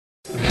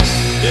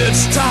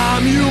It's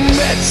time you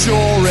met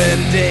your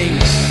ending,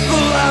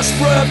 the last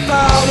breath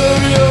out of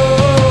you.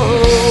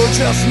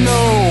 Just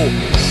know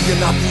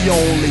you're not the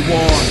only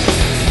one.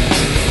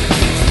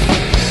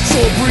 So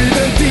breathe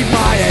in deep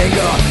my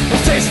anger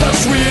and taste the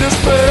sweetest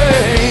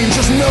pain.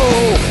 Just know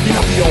you're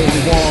not the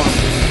only one.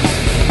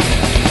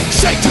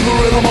 Shake to the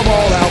rhythm of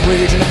all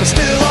outrage, and if it's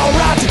still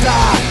alright to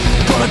die,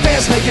 gonna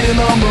dance naked in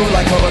the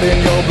moonlight covered in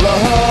your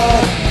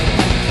blood.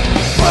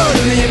 Burn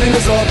in the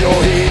emptiness of your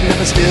hate, and if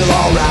it's still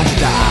alright to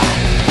die,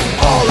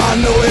 all I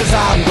know is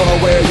I'm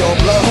gonna wear your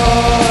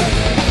blood.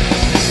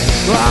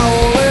 I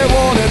only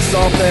wanted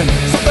something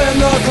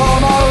to call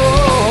my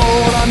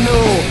own. I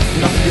know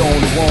you're not the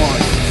only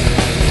one,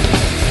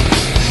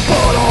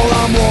 but all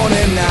I'm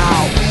wanting now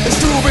is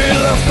to be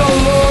left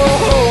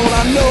alone.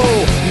 I know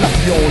you're not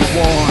the only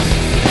one.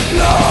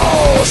 No,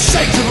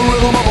 shake to the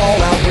rhythm of all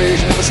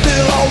outrage, and if it's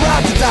still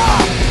alright to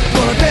die,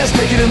 gonna dance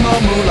naked in the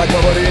moonlight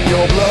covered in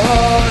your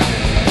blood.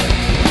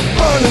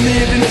 Burn in the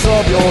emptiness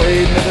of your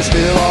hate, and if it's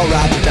still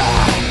alright to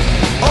die,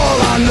 all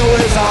I know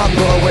is I'm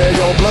gonna wear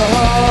your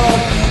blood.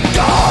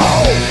 Go!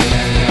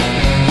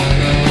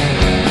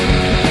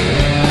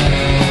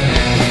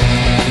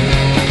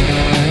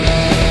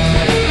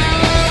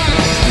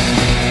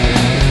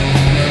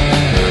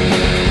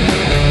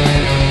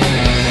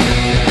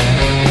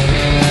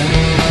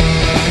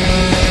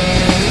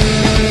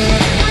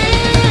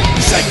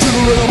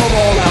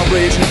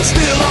 And if it's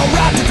still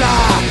alright to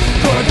die,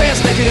 gonna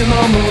dance naked in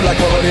the moonlight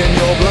covered in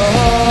your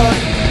blood.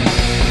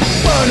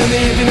 Burn in the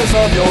emptiness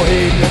of your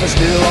hate, and if it's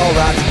still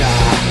alright to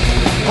die,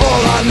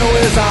 all I know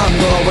is I'm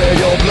gonna wear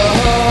your blood.